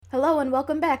Hello and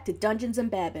welcome back to Dungeons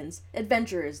and Babbins,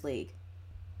 Adventurers League.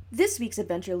 This week's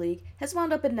Adventure League has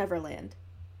wound up in Neverland.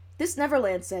 This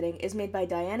Neverland setting is made by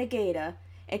Diana Gaeta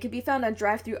and can be found on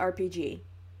DriveThruRPG.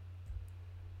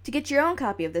 To get your own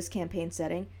copy of this campaign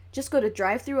setting, just go to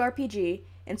DriveThruRPG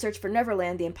and search for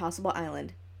Neverland: The Impossible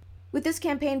Island. With this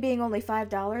campaign being only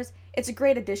 $5, it's a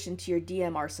great addition to your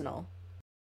DM arsenal.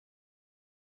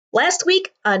 Last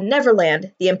week on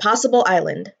Neverland: The Impossible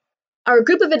Island. Our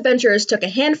group of adventurers took a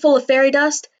handful of fairy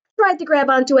dust, tried to grab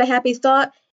onto a happy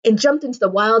thought, and jumped into the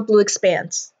wild blue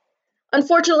expanse.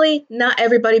 Unfortunately, not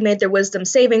everybody made their wisdom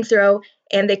saving throw,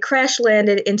 and they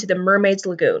crash-landed into the Mermaid's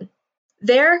Lagoon.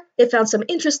 There, they found some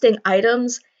interesting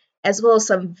items, as well as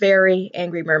some very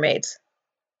angry mermaids.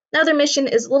 Now their mission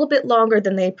is a little bit longer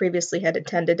than they previously had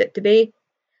intended it to be,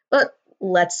 but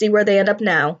let's see where they end up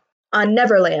now, on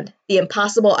Neverland: The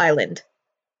Impossible Island.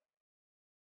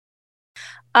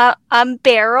 I'm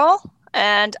Beryl,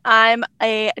 and I'm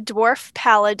a dwarf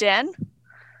paladin,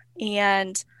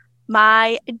 and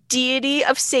my deity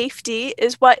of safety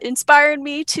is what inspired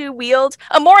me to wield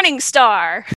a morning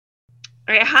star.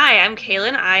 Alright, hi, I'm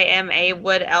Kaylin. I am a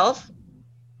wood elf,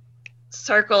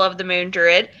 Circle of the Moon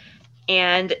druid,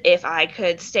 and if I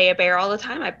could stay a bear all the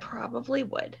time, I probably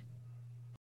would.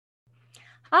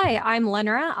 Hi, I'm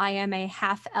Lenra. I am a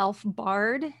half-elf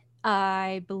bard.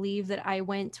 I believe that I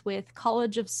went with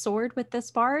College of Sword with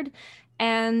this bard,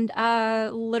 and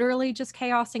literally just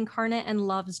chaos incarnate and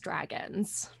loves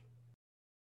dragons.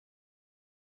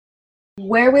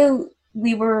 Where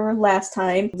we were last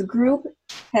time, the group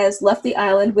has left the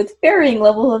island with varying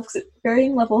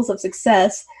levels of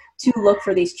success to look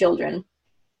for these children.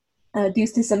 Due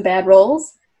to some bad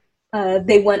rolls,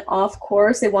 they went off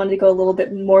course. They wanted to go a little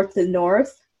bit more to the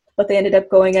north, but they ended up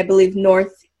going, I believe,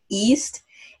 northeast,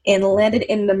 and landed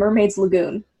in the Mermaid's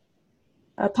Lagoon.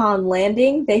 Upon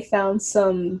landing, they found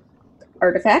some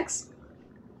artifacts.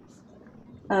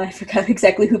 I forgot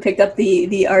exactly who picked up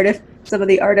some of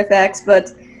the artifacts,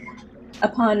 but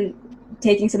upon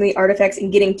taking some of the artifacts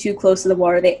and getting too close to the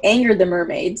water, they angered the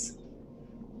mermaids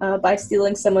by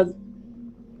stealing some of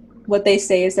what they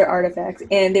say is their artifacts,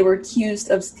 and they were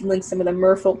accused of stealing some of the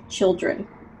merfolk children.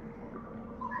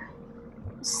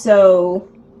 So,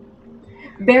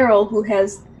 Beryl, who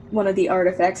has one of the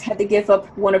artifacts, had to give up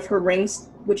one of her rings,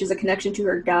 which is a connection to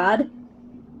her god,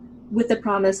 with the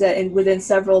promise that within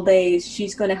several days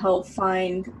she's going to help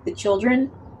find the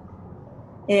children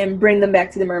and bring them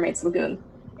back to the Mermaid's Lagoon.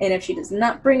 And if she does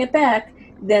not bring it back,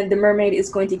 then the mermaid is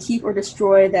going to keep or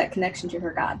destroy that connection to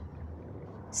her god.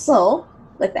 So,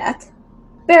 with that,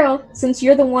 Beryl, since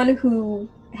you're the one who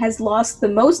has lost the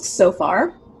most so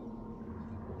far,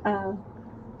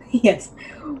 yes,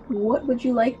 what would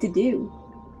you like to do?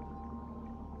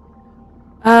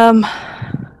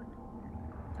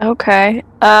 Okay.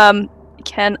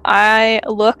 Can I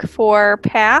look for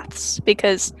paths?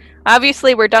 Because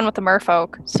obviously we're done with the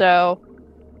merfolk, so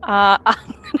I'm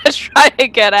gonna try to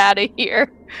get out of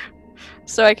here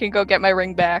so I can go get my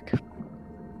ring back.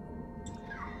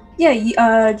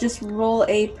 Yeah, just roll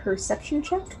a perception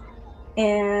check,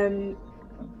 and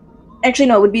actually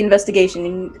no, it would be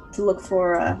investigation to look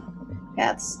for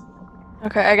paths.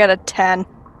 Okay, I got a 10.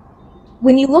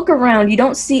 When you look around, you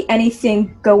don't see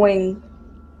anything going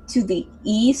to the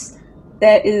east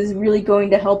that is really going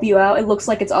to help you out. It looks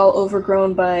like it's all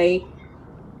overgrown by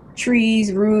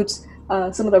trees, roots.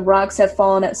 Some of the rocks have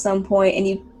fallen at some point, and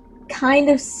you kind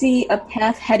of see a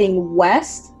path heading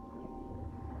west,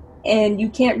 and you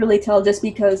can't really tell just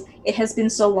because it has been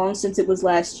so long since it was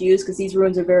last used, because these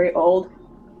ruins are very old.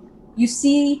 You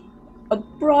see a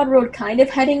broad road kind of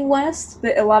heading west,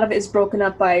 but a lot of it is broken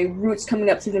up by roots coming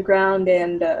up through the ground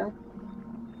and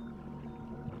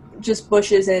just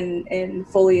bushes and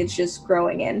foliage just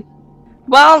growing in.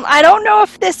 Well, I don't know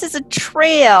if this is a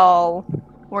trail,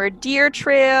 or a deer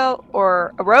trail,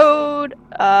 or a road,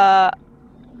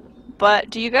 but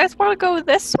do you guys want to go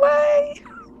this way?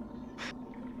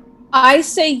 I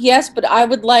say yes, but I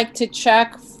would like to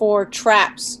check for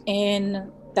traps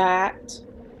in that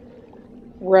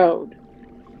road.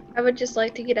 I would just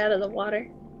like to get out of the water.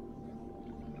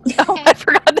 Oh, I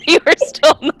forgot that you were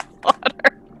still in the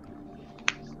water.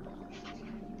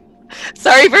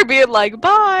 Sorry for being like,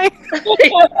 bye.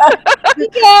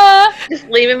 Yeah. Just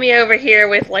leaving me over here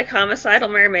with like homicidal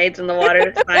mermaids in the water.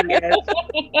 It's fine, guys.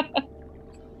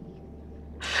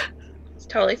 It's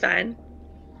totally fine.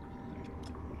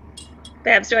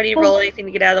 Babs, do I need to roll anything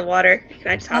to get out of the water?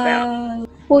 Can I just hop out?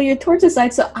 Well, you're towards the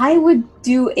side, so I would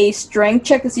do a strength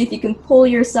check to see if you can pull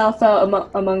yourself out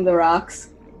among the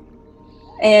rocks.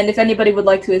 And if anybody would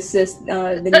like to assist,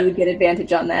 then you would get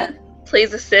advantage on that.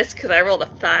 Please assist, because I rolled a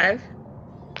 5.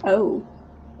 Oh.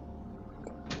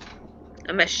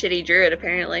 I'm a shitty druid,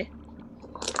 apparently.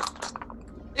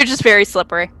 They're just very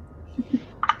slippery.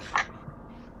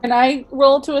 Can I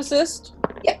roll to assist?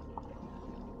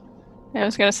 I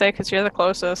was gonna say, because you're the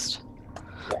closest.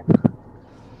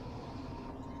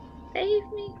 Save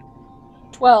me.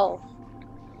 12.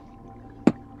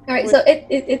 Alright, so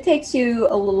it takes you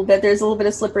a little bit. There's a little bit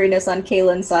of slipperiness on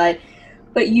Kaylin's side,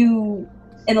 and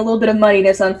a little bit of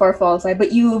muddiness on Farfall's side,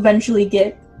 but you eventually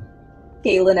get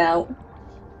Kaylin out.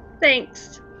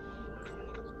 Thanks.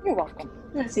 You're welcome.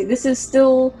 Let's see, this is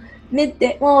still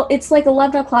midday. Well, it's like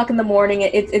 11 o'clock in the morning.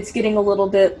 It's getting a little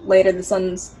bit later. The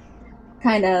sun's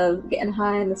kind of getting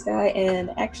high in the sky, and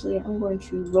actually I'm going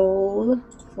to roll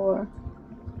for...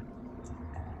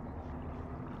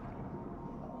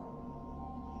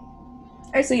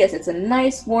 Alright, so yes, it's a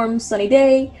nice, warm, sunny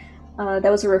day.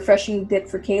 That was a refreshing dip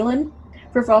for Kaylin.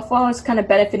 For Farfall, it's kind of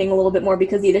benefiting a little bit more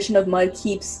because the addition of mud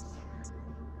keeps,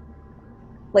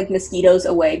 like, mosquitoes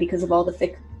away because of all the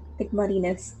thick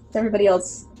muddiness. So everybody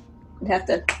else would have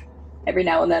to, every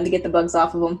now and then, to get the bugs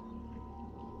off of them.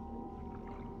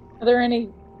 Are there any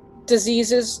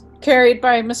diseases carried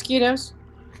by mosquitoes?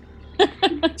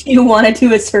 Do you want to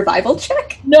do a survival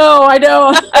check? No, I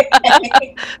don't.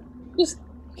 Just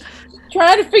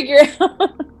trying to figure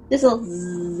out. This will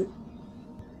zzz.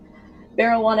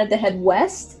 Beryl wanted to head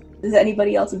west. Does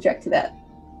anybody else object to that?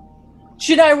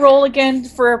 Should I roll again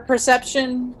for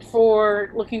perception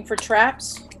for looking for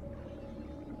traps?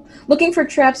 Looking for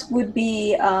traps would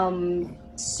be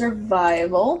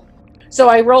survival. So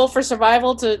I roll for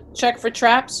survival to check for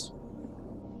traps?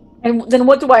 And then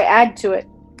what do I add to it?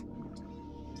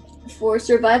 For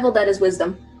survival, that is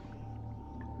wisdom.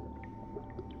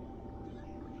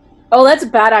 Oh, that's a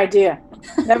bad idea.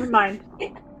 Never mind.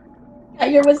 Yeah,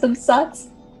 your wisdom sucks.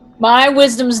 My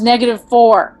wisdom's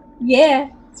 -4. Yeah,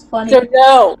 it's funny. So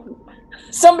no.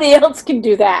 Somebody else can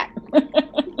do that.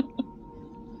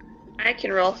 I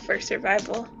can roll for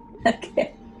survival.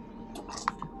 Okay.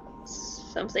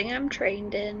 Something I'm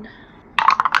trained in.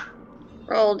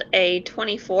 Rolled a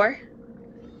 24.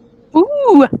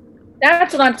 Ooh!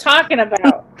 That's what I'm talking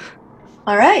about.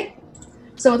 All right.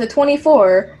 So with a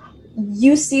 24,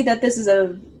 you see that this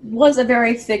was a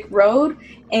very thick road,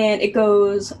 and it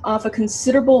goes off a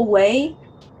considerable way.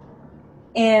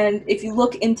 And if you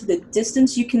look into the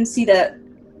distance, you can see that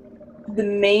the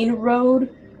main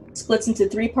road splits into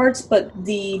 3 parts, but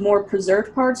the more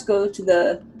preserved parts go to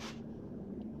the...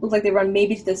 Look like they run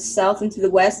maybe to the south and to the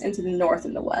west and to the north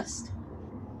and the west.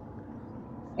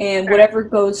 And whatever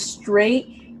goes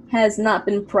straight has not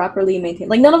been properly maintained.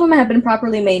 Like, none of them have been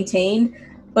properly maintained,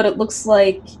 but it looks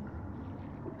like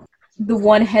the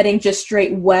one heading just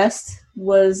straight west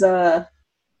was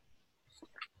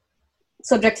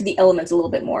subject to the elements a little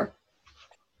bit more.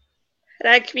 And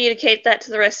I communicate that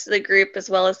to the rest of the group, as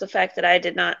well as the fact that I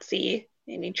did not see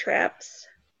any traps.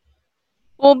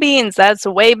 Well, beans, that's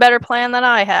a way better plan than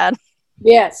I had.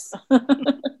 Yes.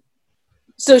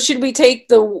 So should we take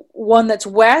the one that's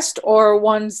west or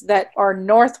ones that are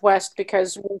northwest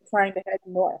because we're trying to head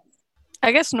north?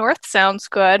 I guess north sounds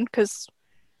good, because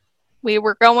we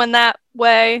were going that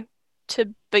way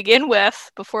to begin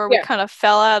with before we kind of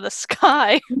fell out of the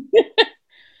sky.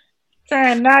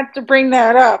 Trying not to bring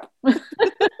that up.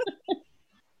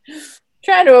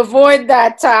 Trying to avoid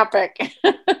that topic.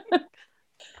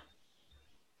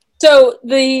 So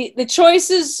the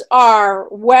choices are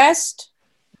west,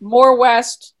 more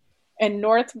west, and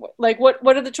north. Like what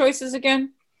are the choices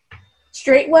again?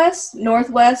 Straight west,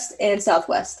 northwest, and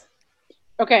southwest.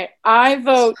 Okay, I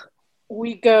vote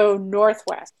we go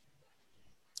northwest.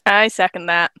 I second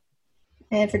that.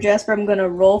 And for Jasper, I'm going to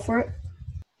roll for it.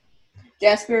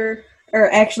 Jasper,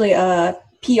 or actually,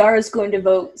 PR is going to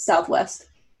vote southwest.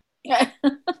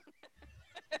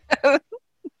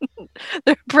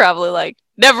 They're probably like,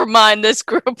 never mind this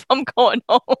group, I'm going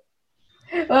home.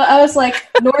 Well, I was like,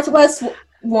 northwest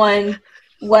 1,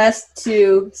 west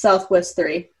 2, southwest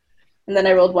 3. And then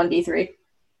I rolled 1d3.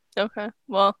 Okay,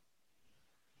 well.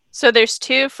 So there's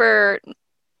 2 for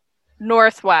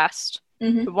northwest,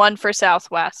 1 for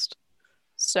southwest.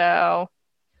 So,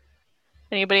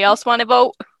 anybody else want to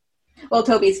vote? Well,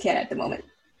 Toby's can't at the moment.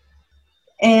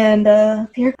 And,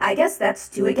 here, I guess that's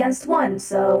 2 against 1,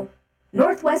 so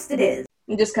northwest it is.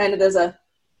 And just kind of does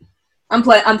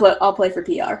I'll play for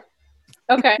PR.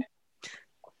 Okay.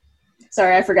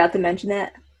 Sorry, I forgot to mention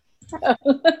that.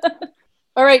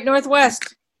 All right,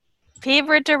 northwest.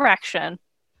 Favorite direction?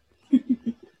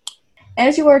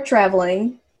 As you are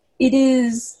traveling, it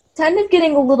is kind of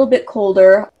getting a little bit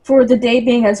colder. For the day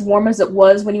being as warm as it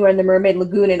was when you were in the Mermaid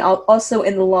Lagoon and also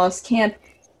in the Lost Camp,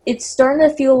 It's starting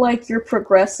to feel like you're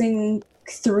progressing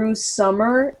through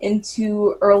summer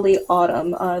into early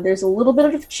autumn. There's a little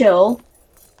bit of chill,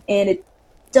 and it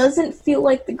doesn't feel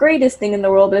like the greatest thing in the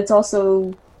world, but it's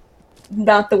also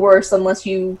not the worst unless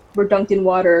you were dunked in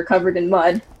water or covered in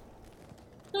mud.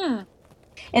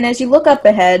 And as you look up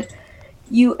ahead,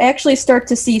 you actually start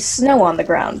to see snow on the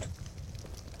ground.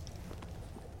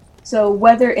 So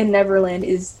weather in Neverland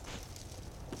is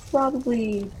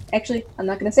probably... Actually, I'm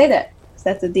not going to say that, because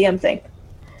that's a DM thing.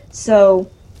 So,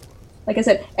 like I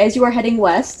said, as you are heading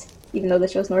west, even though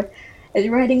this show's north, as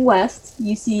you are heading west,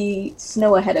 you see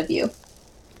snow ahead of you.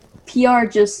 PR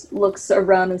just looks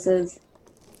around and says,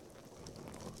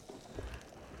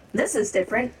 This is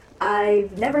different.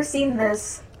 I've never seen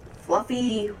this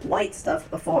fluffy white stuff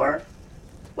before.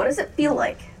 What does it feel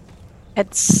like?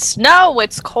 It's snow.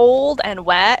 It's cold and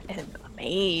wet and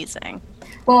amazing.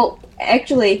 well,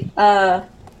 actually,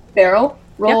 Beryl,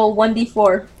 roll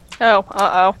 1d4. Oh,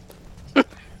 uh-oh.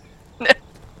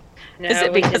 No, Is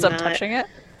it we because did I'm not. touching it?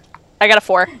 I got a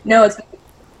 4. No, it's...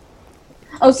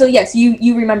 Oh, so yes,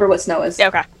 you remember what snow is. Yeah,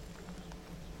 okay.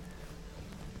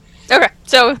 Okay,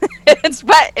 so it's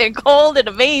wet and cold and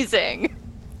amazing.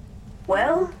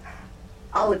 Well,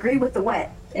 I'll agree with the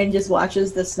wet. And just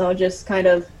watches the snow just kind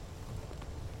of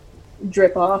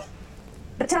drip off.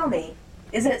 But tell me,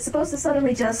 isn't it supposed to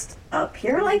suddenly just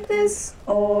appear like this?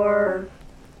 Or...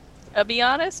 I'll be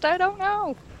honest, I don't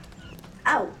know.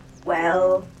 Oh,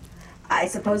 well, I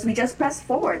suppose we just press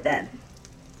forward then.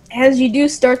 As you do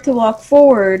start to walk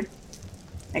forward,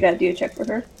 I gotta do a check for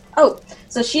her. Oh,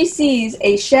 so she sees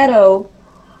a shadow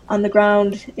on the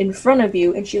ground in front of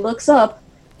you, and she looks up.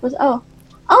 Goes, oh,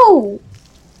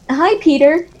 hi,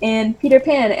 Peter. And Peter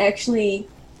Pan actually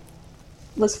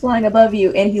was flying above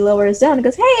you, and he lowers down and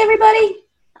goes, hey, everybody.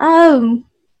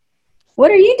 What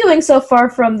are you doing so far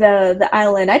from the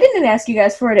island? I didn't ask you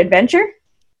guys for an adventure.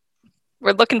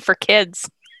 We're looking for kids.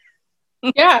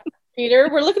 Yeah, Peter,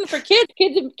 we're looking for kids.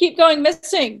 Kids keep going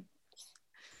missing.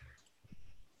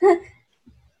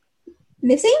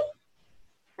 Missing?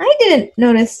 I didn't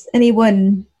notice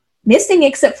anyone missing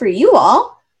except for you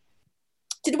all.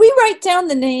 Did we write down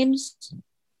the names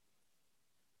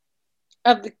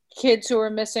of the kids who were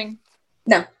missing?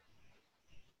 No.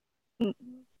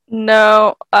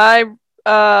 No,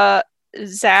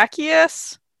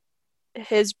 Zacchaeus,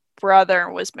 his brother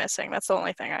was missing. That's the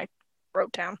only thing I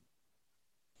wrote down.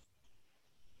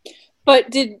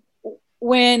 But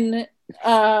when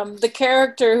the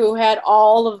character who had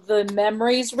all of the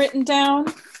memories written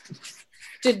down,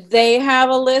 did they have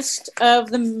a list of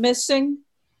the missing?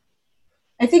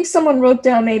 I think someone wrote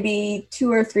down maybe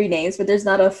 2 or 3 names, but there's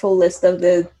not a full list of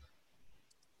the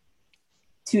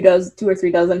 2 or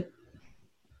 3 dozen.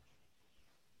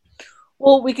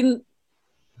 Well,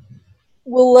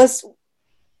 we'll list.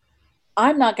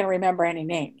 I'm not going to remember any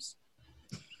names,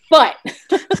 but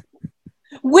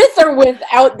with or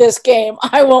without this game,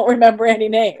 I won't remember any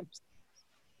names.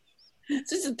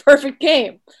 This is a perfect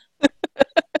game.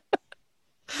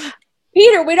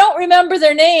 Peter, we don't remember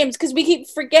their names because we keep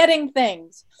forgetting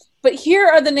things. But here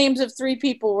are the names of 3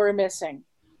 people we're missing.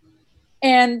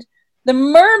 And the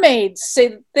mermaids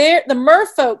say that the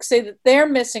merfolk say that they're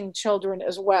missing children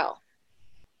as well.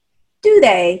 Do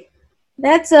they?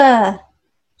 That's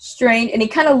strange. And he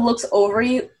kind of looks over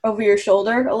your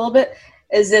shoulder a little bit,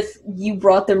 as if you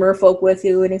brought the merfolk with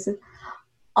you. And he says,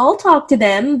 "I'll talk to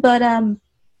them, but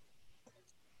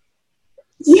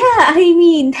yeah, I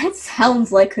mean, that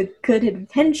sounds like a good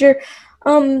adventure.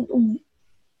 Here's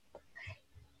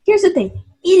the thing.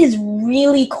 It is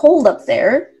really cold up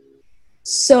there.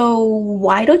 So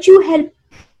why don't you head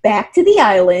back to the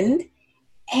island,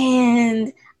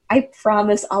 and I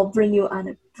promise I'll bring you on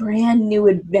a brand new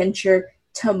adventure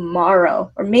tomorrow,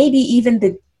 or maybe even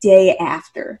the day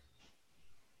after."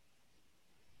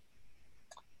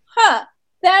 Huh.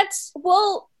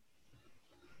 Well,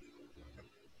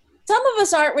 some of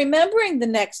us aren't remembering the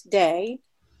next day.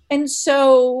 And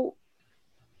so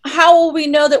how will we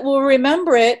know that we'll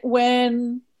remember it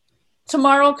when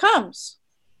tomorrow comes?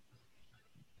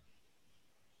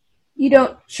 You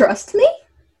don't trust me?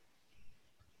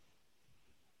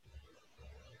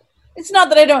 It's not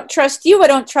that I don't trust you, I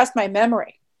don't trust my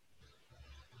memory.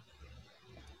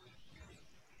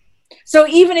 So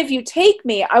even if you take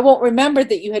me, I won't remember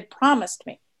that you had promised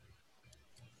me.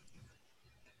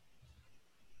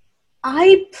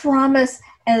 I promise,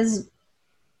 as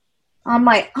on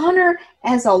my honor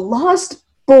as a lost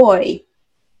boy.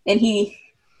 And he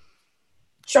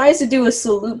tries to do a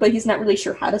salute, but he's not really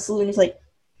sure how to salute. He's like,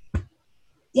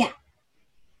 yeah.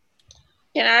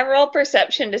 Can I roll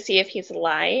perception to see if he's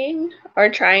lying or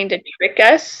trying to trick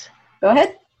us? Go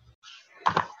ahead.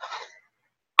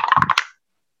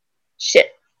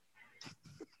 Shit.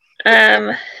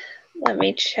 Let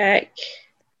me check.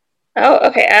 Oh,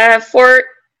 okay.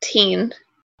 14.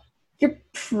 You're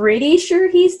pretty sure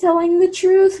he's telling the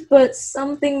truth, but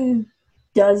something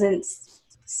doesn't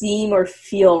seem or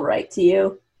feel right to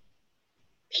you.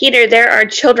 Peter, there are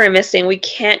children missing. We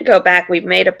can't go back. We've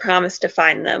made a promise to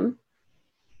find them.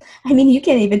 I mean, you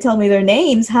can't even tell me their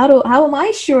names. How am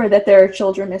I sure that there are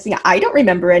children missing? I don't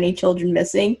remember any children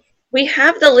missing. We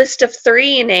have the list of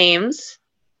 3 names.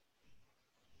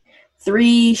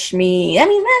 3 Shmi. I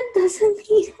mean, that doesn't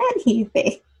mean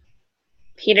anything.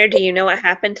 Peter, do you know what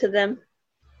happened to them?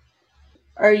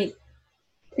 Are you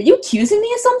accusing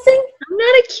me of something? I'm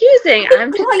not accusing.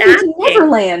 I'm just brought you asking. to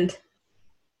Neverland.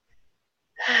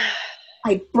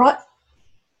 I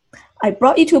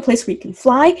brought you to a place where you can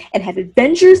fly and have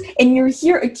adventures, and you're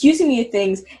here accusing me of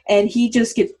things. And he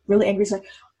just gets really angry. He's like,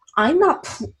 I'm not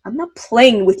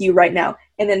playing with you right now.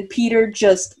 And then Peter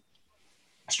just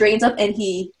straightens up and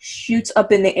he shoots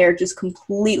up in the air, just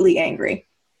completely angry.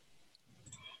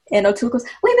 And O'Toole goes,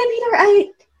 wait,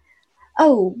 Peter,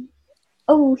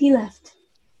 Oh, he left.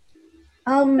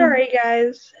 Sorry,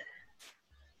 guys.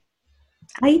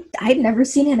 I'd never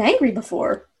seen him angry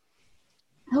before.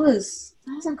 That was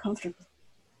uncomfortable.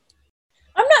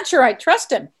 I'm not sure I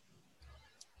trust him.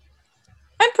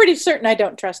 I'm pretty certain I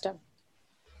don't trust him.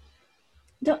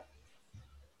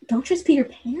 Don't trust Peter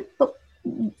Pan? But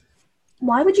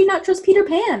why would you not trust Peter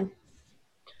Pan?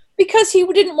 Because he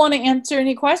didn't want to answer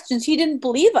any questions. He didn't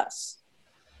believe us.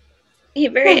 He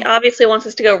very obviously wants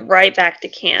us to go right back to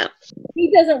camp.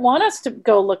 He doesn't want us to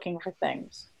go looking for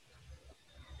things.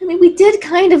 I mean, we did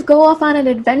kind of go off on an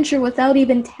adventure without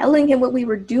even telling him what we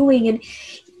were doing, and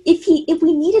if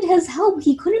we needed his help,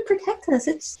 he couldn't protect us.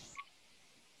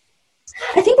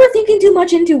 I think we're thinking too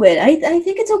much into it. I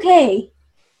think it's okay.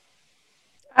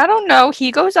 I don't know.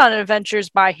 He goes on adventures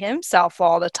by himself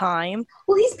all the time.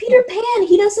 Well, he's Peter Pan.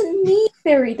 He doesn't need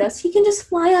fairy dust. He can just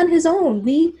fly on his own.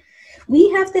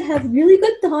 We have to have really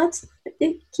good thoughts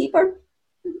and keep our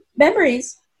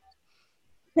memories.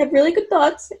 Have really good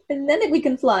thoughts, and then we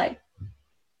can fly.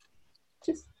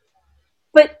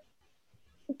 But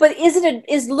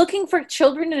is looking for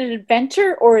children an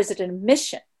adventure, or is it a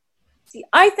mission? See,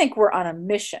 I think we're on a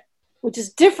mission, which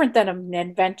is different than an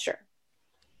adventure.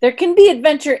 There can be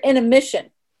adventure in a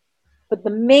mission, but the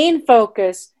main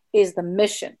focus is the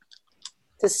mission.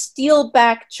 To steal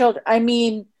back children. I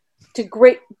mean, to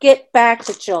get back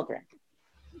to children.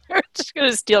 We're just going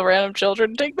to steal random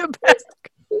children and take them back.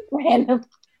 Random.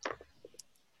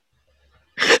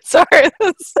 Sorry,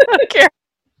 that's okay.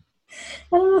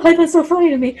 Oh, that's so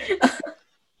funny to me.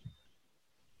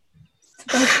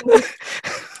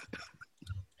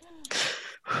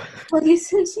 Well, you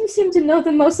seem to know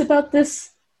the most about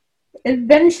this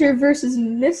adventure versus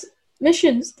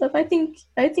mission stuff. I think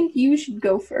you should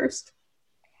go first.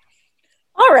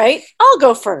 All right, I'll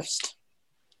go first.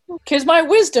 Because my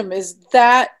wisdom is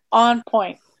that on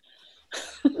point.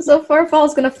 So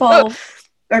Farfall's gonna fall.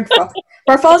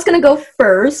 Farfall's gonna go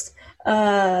first.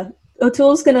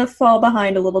 O'Toole's gonna fall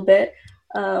behind a little bit.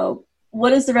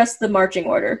 What is the rest of the marching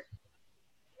order?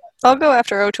 I'll go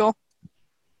after O'Toole.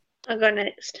 I'll go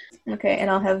next. Okay, and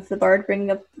I'll have the bard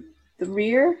bringing up the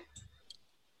rear.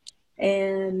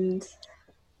 And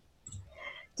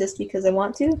just because I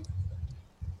want to.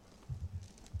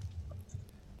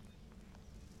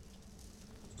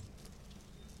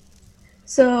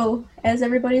 So, as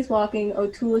everybody's walking,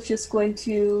 O'Toole is just going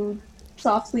to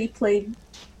softly play,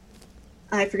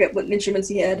 I forget what instruments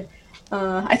he had.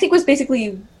 I think it was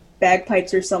basically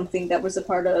bagpipes or something that was a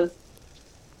part of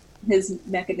his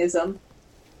mechanism.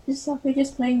 Just softly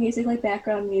just playing music, like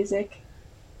background music.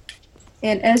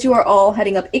 And as you are all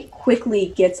heading up, it quickly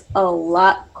gets a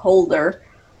lot colder.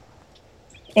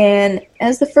 And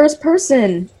as the first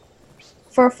person,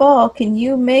 Farfall, can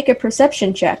you make a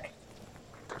perception check?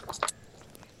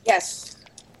 Yes.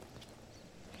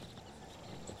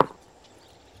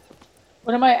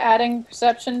 What am I adding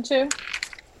perception to?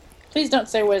 Please don't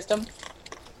say wisdom.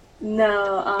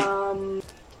 No,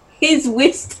 his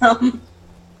wisdom.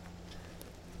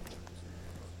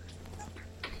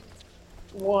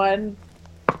 1.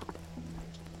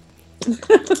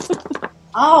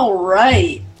 All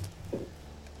right.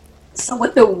 So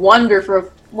with the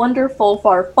wonderful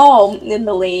Farfall in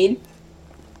the lead,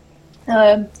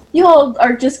 you all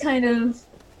are just kind of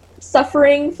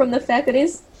suffering from the fact that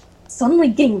it's suddenly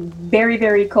getting very,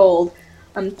 very cold.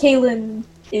 Kaylin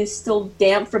is still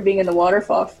damp from being in the water.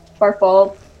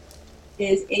 Farfall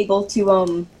is able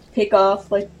to pick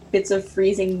off like bits of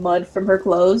freezing mud from her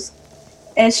clothes.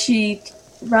 As she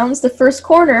rounds the first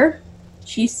corner,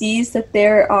 she sees that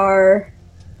there are,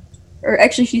 or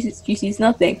actually she sees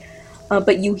nothing,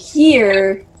 but you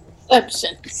hear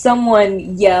Perception.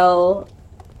 someone yell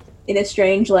in a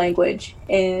strange language.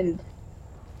 And do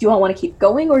you all want to keep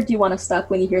going, or do you want to stop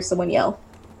when you hear someone yell?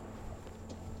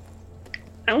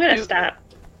 I'm gonna stop.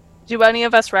 Do any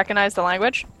of us recognize the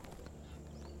language?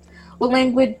 What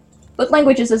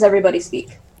languages does everybody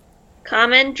speak?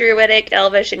 Common, Druidic,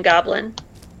 Elvish, and Goblin.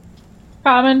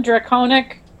 Common,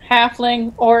 Draconic,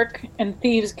 Halfling, Orc, and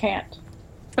Thieves' Cant.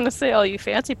 I'm gonna say all you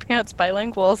fancy pants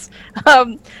bilinguals.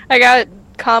 I got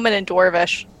Common and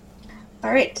Dwarvish.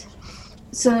 All right.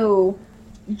 So,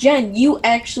 Jen, you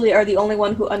actually are the only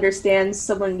one who understands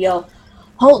someone yell,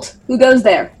 "Halt! Who goes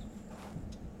there?"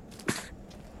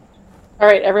 All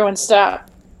right, everyone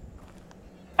stop.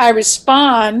 I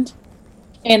respond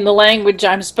in the language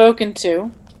I'm spoken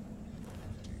to.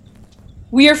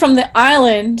 We are from the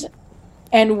island,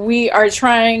 and we are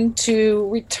trying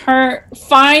to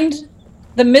find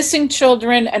the missing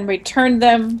children and return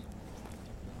them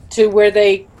to where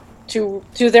to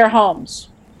their homes.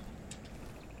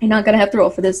 You're not gonna have to roll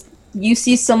for this. You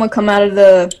see someone come out of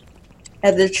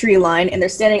the tree line, and they're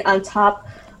standing on top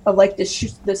of like the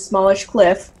smallish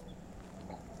cliff.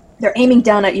 They're aiming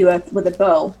down at you with a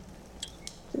bow.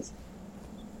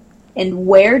 And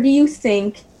where do you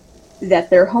think that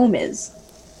their home is?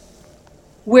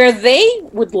 Where they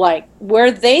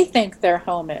think their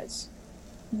home is.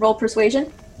 Roll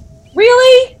persuasion.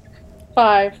 Really?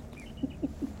 5.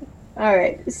 All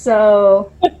right.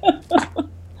 So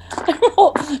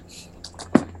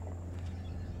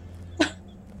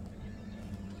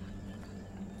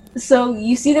So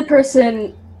you see the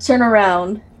person turn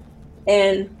around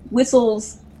and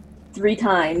whistles 3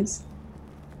 times,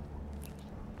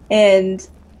 and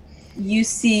you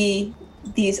see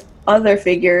these other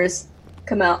figures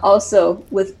come out also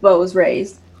with bows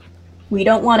raised. We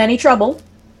don't want any trouble.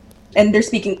 And they're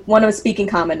speaking. One is speaking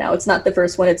Common now. It's not the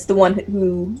first one. It's the one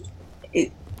who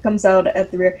it comes out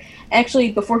at the rear.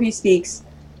 Actually, before he speaks,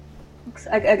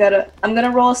 I'm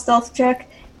gonna roll a stealth check,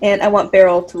 and I want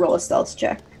Beryl to roll a stealth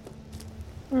check.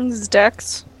 This is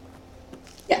Dex,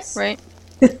 Yes. right?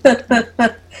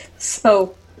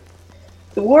 So,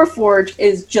 the Warforged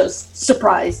is just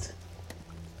surprised.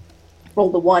 Roll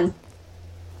the 1.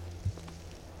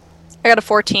 I got a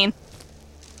 14.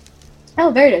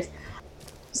 Oh, very nice.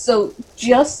 So,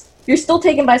 you're still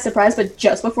taken by surprise, but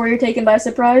just before you're taken by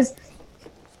surprise,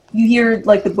 you hear,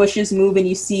 like, the bushes move, and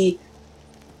you see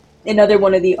another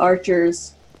one of the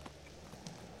archers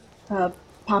pop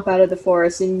out of the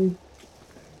forest, and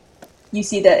you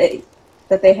see that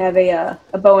they have a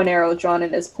bow and arrow drawn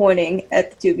and is pointing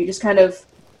at the two of you, just kind of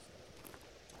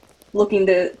looking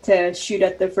to shoot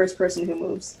at the first person who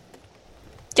moves.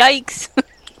 Yikes!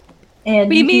 And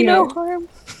We mean no harm.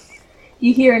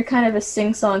 You hear in kind of a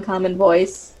sing-song Common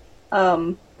voice,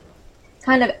 kind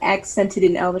of accented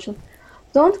in Elvish.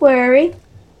 Don't worry.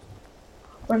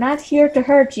 We're not here to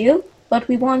hurt you, but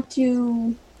we want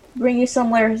to bring you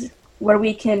somewhere where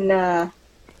we can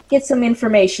get some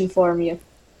information from you.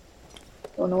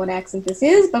 Don't know what accent this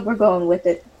is, but we're going with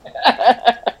it.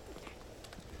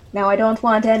 Now, I don't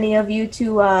want any of you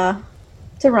to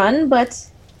run, but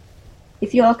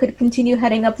if you all could continue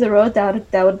heading up the road,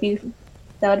 that would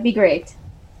be great.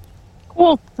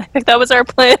 Cool. I think that was our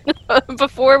plan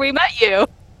before we met you.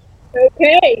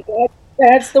 Okay,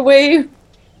 that's the way.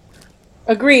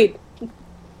 Agreed.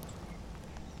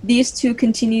 These two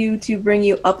continue to bring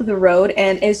you up the road,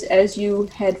 and as you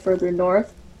head further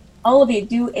north, all of you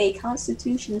do a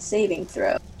Constitution saving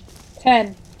throw.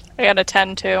 10. I got a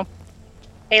 10 too.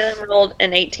 Kaylin rolled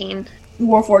an 18.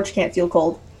 Warforged can't feel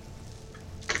cold.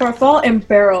 Farfall and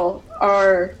Beryl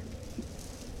are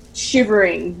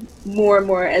shivering more and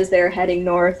more as they're heading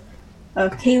north.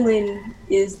 Kaylin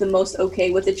is the most okay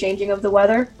with the changing of the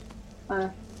weather.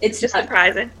 It's Just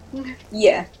surprising,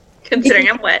 yeah. considering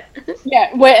I'm wet.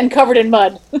 Yeah, wet and covered in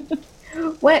mud.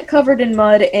 Wet, covered in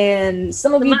mud, and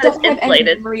some of The you mud don't is have any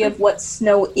inflated. memory of what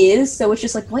snow is, so it's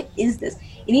just like, what is this?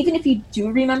 And even if you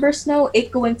do remember snow, it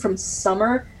going from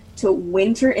summer to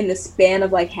winter in the span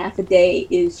of like half a day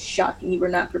is shocking. You were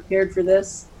not prepared for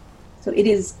this. So it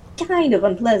is kind of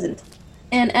unpleasant.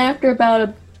 And after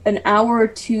about an hour or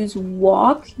two's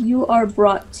walk, you are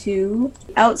brought to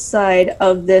outside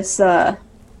of this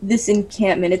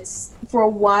encampment. It's for a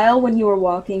while when you were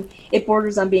walking, it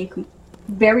borders on being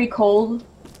very cold,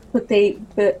 but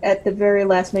at the very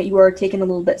last minute you are taken a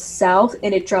little bit south,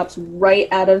 and it drops right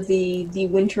out of the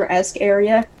winter-esque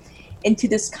area into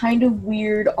this kind of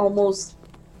weird, almost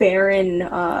barren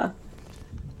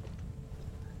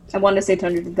I wanted to say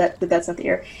tundra, but that's not the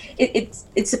air. It's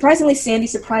surprisingly sandy,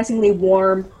 surprisingly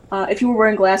warm. If you were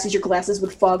wearing glasses, your glasses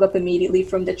would fog up immediately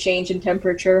from the change in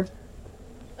temperature.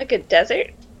 Like a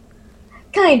desert?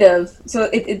 Kind of. So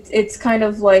it's kind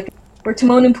of like where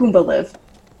Timon and Pumbaa live.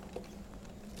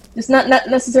 It's not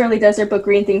necessarily desert, but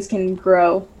green things can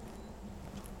grow.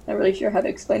 Not really sure how to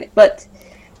explain it, but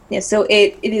yeah. So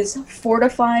it is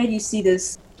fortified. You see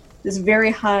this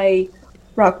very high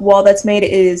rock wall that's made.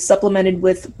 It is supplemented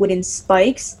with wooden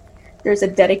spikes. There's a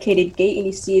dedicated gate, and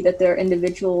you see that there are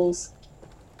individuals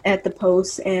at the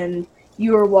posts, and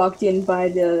you are walked in by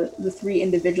the three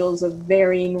individuals of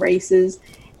varying races,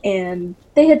 and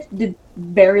they did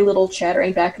very little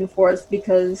chattering back and forth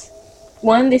because,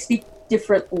 one, they speak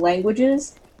different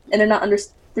languages, and they're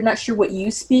not sure what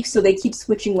you speak, so they keep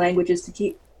switching languages to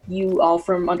keep you all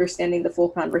from understanding the full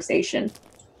conversation.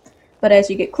 But as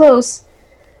you get close,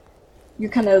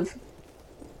 you're kind of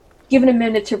given a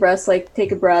minute to rest, like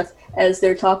take a breath, as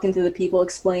they're talking to the people,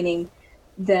 explaining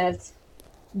that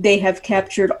they have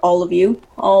captured all of you,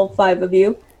 all 5 of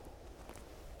you.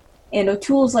 And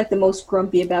O'Toole's like the most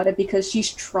grumpy about it because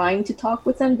she's trying to talk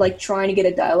with them, like trying to get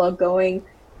a dialogue going,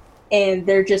 and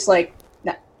they're just like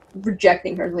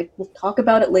rejecting her. Like, we'll talk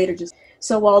about it later.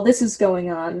 So while this is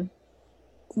going on,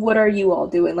 what are you all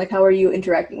doing? Like, how are you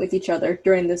interacting with each other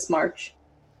during this march?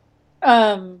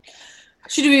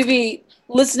 Should we be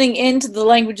listening into the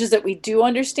languages that we do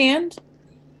understand?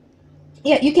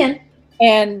 Yeah, you can.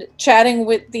 And chatting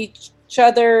with each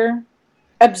other,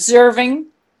 observing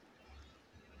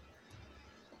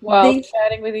while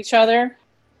chatting with each other.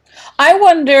 I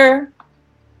wonder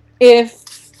if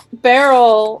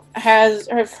Beryl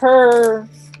if her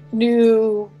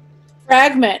new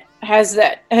fragment has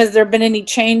there been any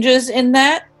changes in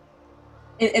that?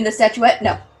 In the statuette?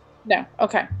 No. No,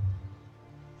 okay.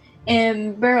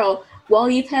 And Beryl, while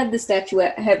you've had the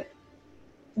statuette,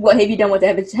 what have you done with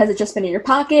it? Has it just been in your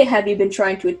pocket? Have you been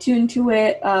trying to attune to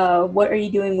it? What are you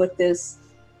doing with this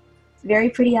very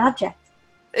pretty object?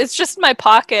 It's just in my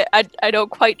pocket. I don't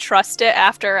quite trust it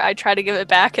after I tried to give it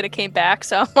back and it came back,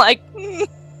 so I'm like,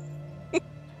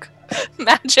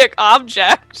 magic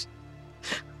object.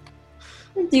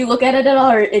 Do you look at it at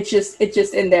all, or it's just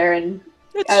in there and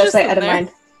It's out of just sight, in out of there.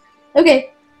 mind?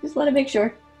 Okay, just want to make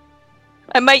sure.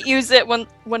 I might use it when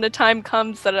the time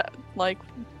comes that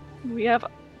we have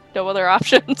no other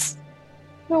options.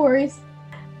 No worries.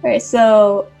 Alright,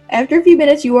 so after a few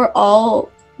minutes you are all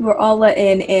let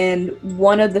in, and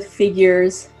one of the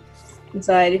figures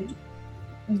inside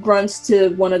grunts to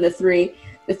one of the 3.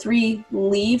 The 3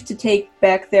 leave to take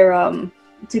back their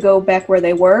to go back where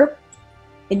they were,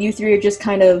 and you 3 are just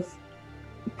kind of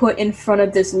put in front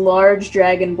of this large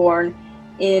dragonborn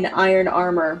in iron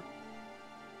armor.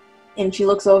 And she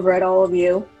looks over at all of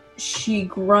you. She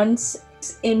grunts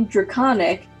in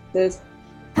Draconic, says,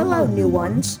 Hello, new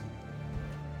ones.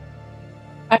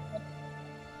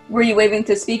 were you waving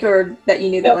to speak, or that you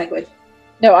knew that language?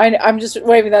 No, I'm just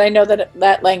waving that I know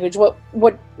that language. What?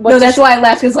 No, that's why I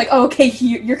laughed. It's like, oh, okay,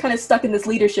 you're kind of stuck in this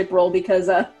leadership role because,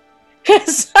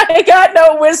 Because I got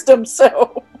no wisdom,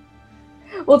 so.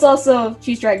 Well, it's also,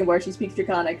 she's Dragonborn, she speaks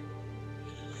Draconic.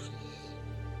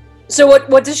 So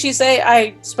what does she say?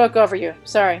 I spoke over you.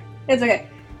 Sorry. It's okay.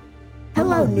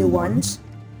 Hello, new ones.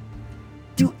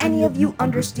 Do any of you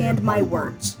understand my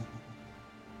words?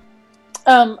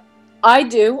 I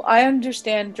do. I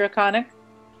understand Draconic.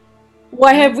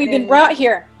 Why have we been brought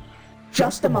here?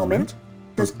 Just a moment.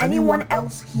 Does anyone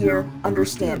else here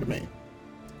understand me?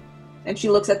 And she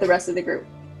looks at the rest of the group.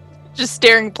 Just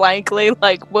staring blankly,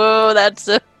 like, whoa, that's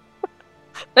a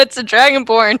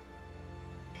Dragonborn.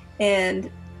 And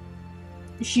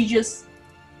she just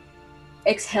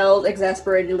exhaled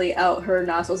exasperatedly out her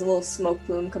nostrils, and a little smoke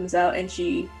plume comes out, and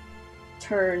she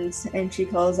turns and she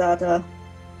calls out,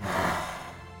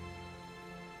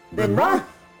 Then run!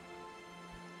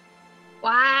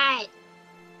 What?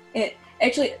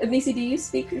 Actually, Misi, do you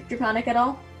speak Draconic at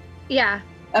all? Yeah.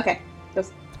 Okay.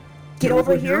 Get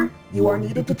over here. You are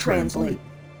needed to translate.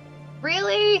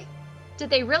 Really?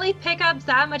 Did they really pick up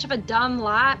that much of a dumb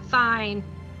lot? Fine.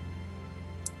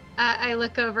 I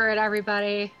look over at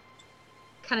everybody.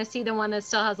 Kind of see the one that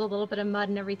still has a little bit of mud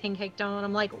and everything caked on. And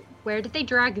I'm like, where did they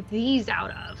drag these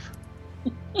out of?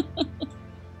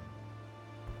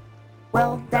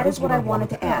 Well, that is what I wanted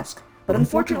to ask. But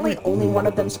unfortunately, only one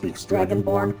of them speaks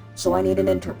Dragonborn, so I need an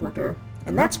interpreter.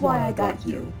 And that's why I got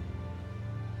you.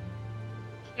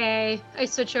 Okay, I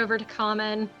switch over to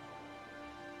Common.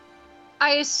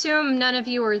 I assume none of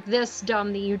you are this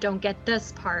dumb that you don't get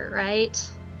this part, right?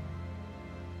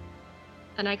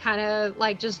 And I kind of,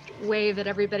 just wave at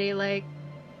everybody, like,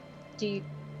 do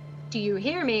Do you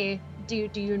hear me? Do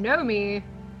you know me?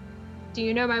 Do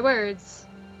you know my words?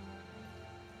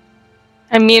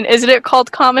 I mean, isn't it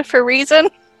called common for a reason?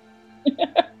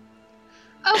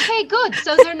 Okay, good.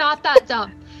 So they're not that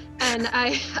dumb. And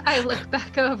I look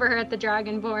back over at the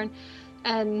Dragonborn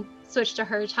and switch to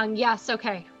her tongue. Yes,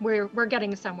 okay. We're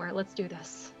getting somewhere. Let's do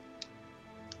this.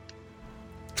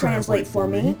 Translate for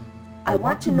me. I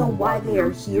want to know why they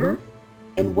are here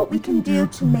and what we can do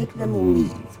to make them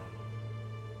leave.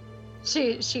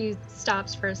 She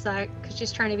stops for a sec because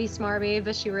she's trying to be smarmy,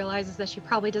 but she realizes that she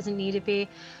probably doesn't need to be.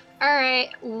 All right,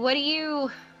 what are you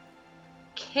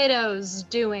kiddos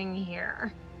doing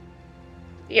here?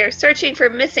 We are searching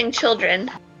for missing children.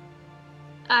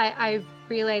 I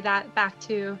relay that back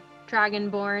to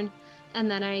Dragonborn, and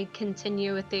then I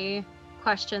continue with the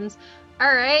questions.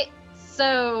 All right,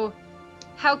 so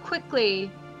how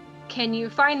quickly can you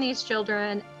find these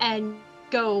children and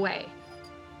go away?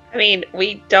 I mean,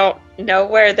 we don't know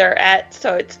where they're at,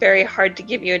 so it's very hard to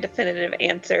give you a definitive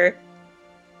answer.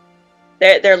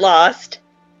 They're lost.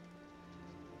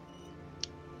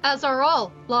 As are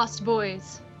all lost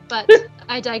boys, but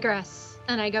I digress.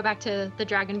 And I go back to the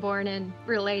Dragonborn and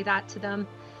relay that to them,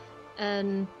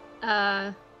 and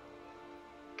kind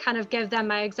of give them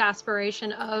my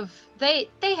exasperation of they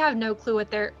have no clue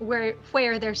what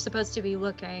where they're supposed to be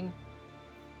looking.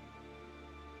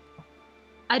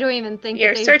 I don't even think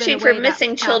you're they've searching been away for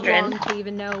missing children long to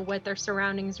even know what their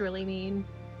surroundings really mean.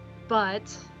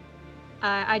 But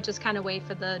I just kind of wait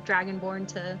for the Dragonborn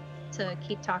to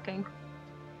keep talking.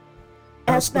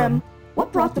 Ask them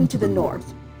what brought them to the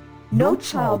north. No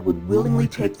child would willingly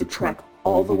take the trek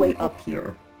all the way up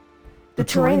here. The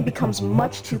terrain becomes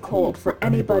much too cold for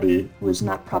anybody who is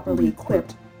not properly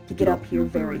equipped to get up here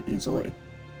very easily.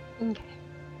 Okay.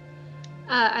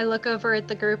 I look over at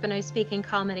the group and I speak in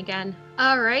common again.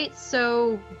 All right,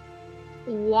 so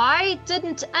why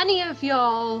didn't any of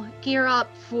y'all gear up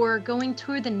for going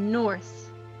to the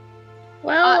north?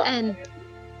 Well,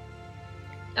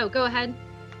 oh, go ahead.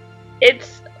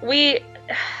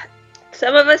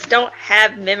 Some of us don't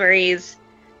have memories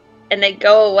and they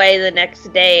go away the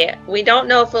next day. We don't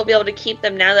know if we'll be able to keep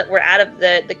them now that we're out of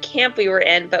the camp we were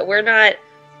in, but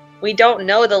we don't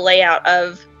know the layout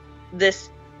of this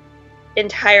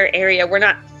entire area. We're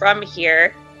not from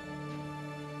here.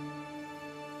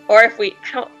 Or I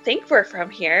don't think we're from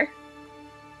here.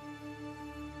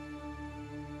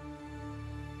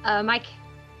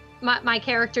 My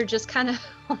character just kind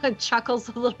of chuckles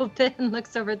a little bit and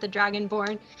looks over at the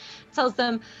Dragonborn, tells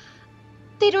them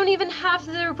they don't even have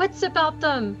their wits about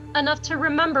them enough to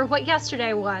remember what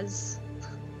yesterday was.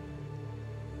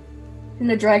 And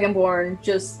the Dragonborn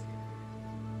just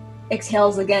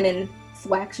exhales again and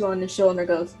thwacks you on the shoulder and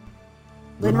goes,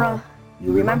 Linra,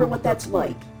 you remember what that's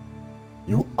like.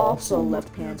 You also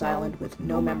left Pan's Island with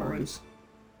no memories.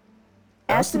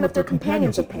 Ask them if they're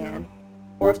companions of Pan,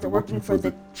 or if they're working for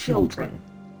the children.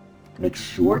 Make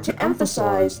sure to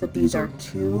emphasize that these are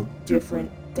two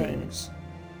different things.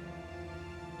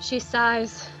 She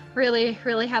sighs really,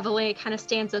 really heavily, kind of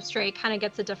stands up straight, kind of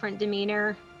gets a different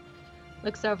demeanor,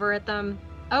 looks over at them.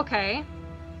 Okay.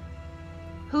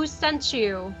 Who sent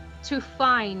you to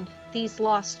find these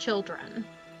lost children?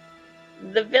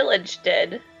 The village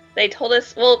did. They told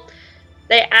us,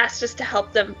 they asked us to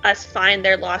help us find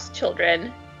their lost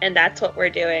children, and that's what we're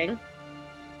doing.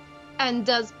 And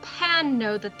does Pan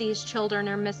know that these children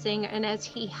are missing, and is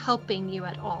he helping you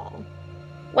at all?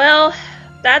 Well,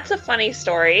 that's a funny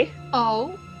story.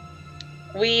 Oh?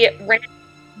 We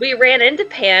ran into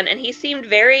Pan, and he seemed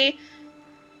very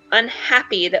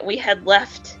unhappy that we had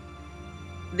left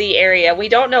the area. We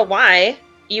don't know why.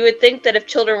 You would think that if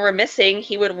children were missing,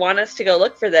 he would want us to go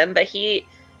look for them, but he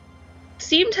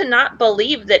seemed to not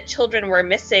believe that children were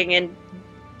missing and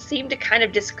seemed to kind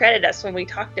of discredit us when we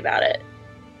talked about it.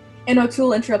 And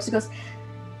O'Toole interrupts and goes,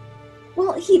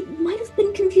 well, he might have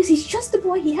been confused. He's just a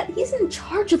boy. He's in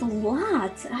charge of a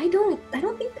lot. I don't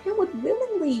think Pan would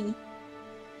willingly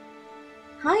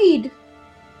hide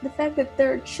the fact that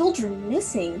there are children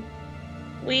missing.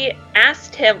 We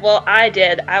asked him, I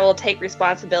did. I will take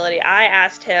responsibility. I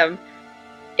asked him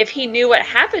if he knew what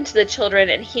happened to the children,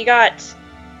 and he got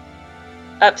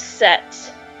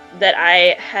upset that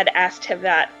I had asked him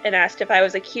that and asked if I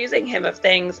was accusing him of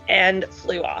things and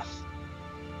flew off.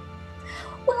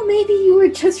 Well, maybe you were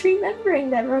just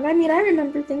remembering them wrong. I mean, I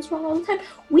remember things wrong all the time.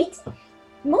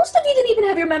 Most of you didn't even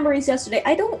have your memories yesterday.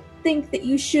 I don't think that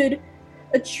you should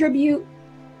attribute...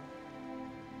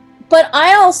 But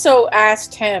I also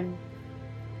asked him,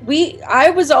 I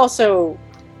was also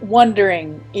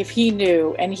wondering if he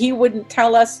knew, and he wouldn't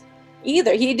tell us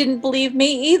either. He didn't believe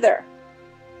me either.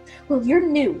 Well, you're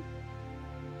new.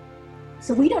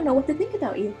 So we don't know what to think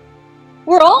about you.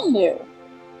 We're all new.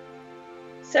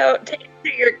 So to answer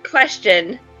your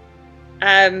question,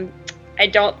 I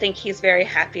don't think he's very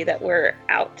happy that we're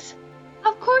out.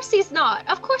 Of course he's not.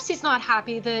 Of course he's not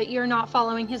happy that you're not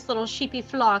following his little sheepy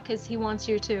flock as he wants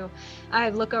you to. I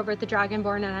look over at the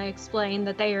Dragonborn and I explain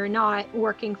that they are not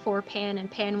working for Pan, and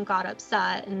Pan got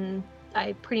upset, and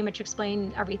I pretty much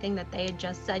explained everything that they had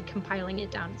just said, compiling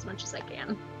it down as much as I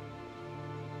can.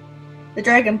 The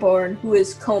Dragonborn, who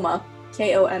is Koma,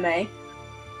 Koma,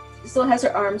 still has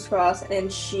her arms crossed,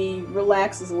 and she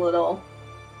relaxes a little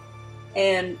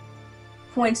and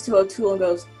points to O'Toole and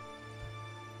goes,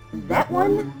 That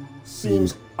one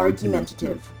seems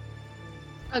argumentative.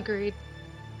 Agreed.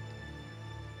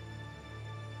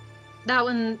 That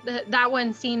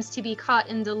one seems to be caught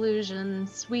in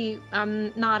delusions.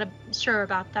 I'm not sure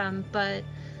about them, but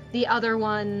the other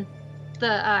one,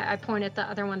 I point at the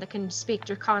other one that can speak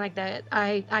Draconic, that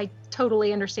I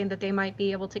totally understand that they might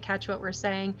be able to catch what we're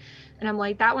saying, and I'm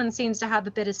like, that one seems to have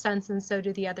a bit of sense, and so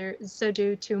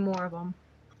do two more of them.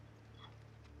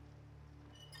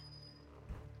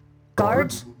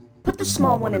 Guards, put the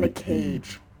small one in a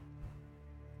cage.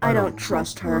 I don't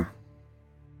trust her.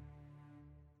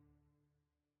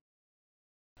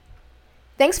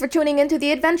 Thanks for tuning into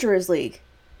the Adventurers League.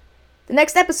 The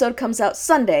next episode comes out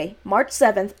Sunday, March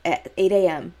 7th at 8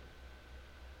 a.m.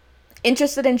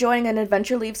 Interested in joining an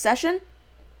Adventure League session?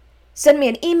 Send me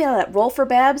an email at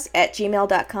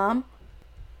rollforbabs@gmail.com,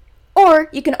 or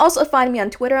you can also find me on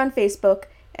Twitter and Facebook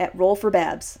at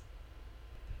rollforbabs.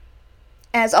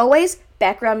 As always,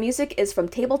 background music is from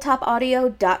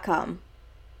tabletopaudio.com.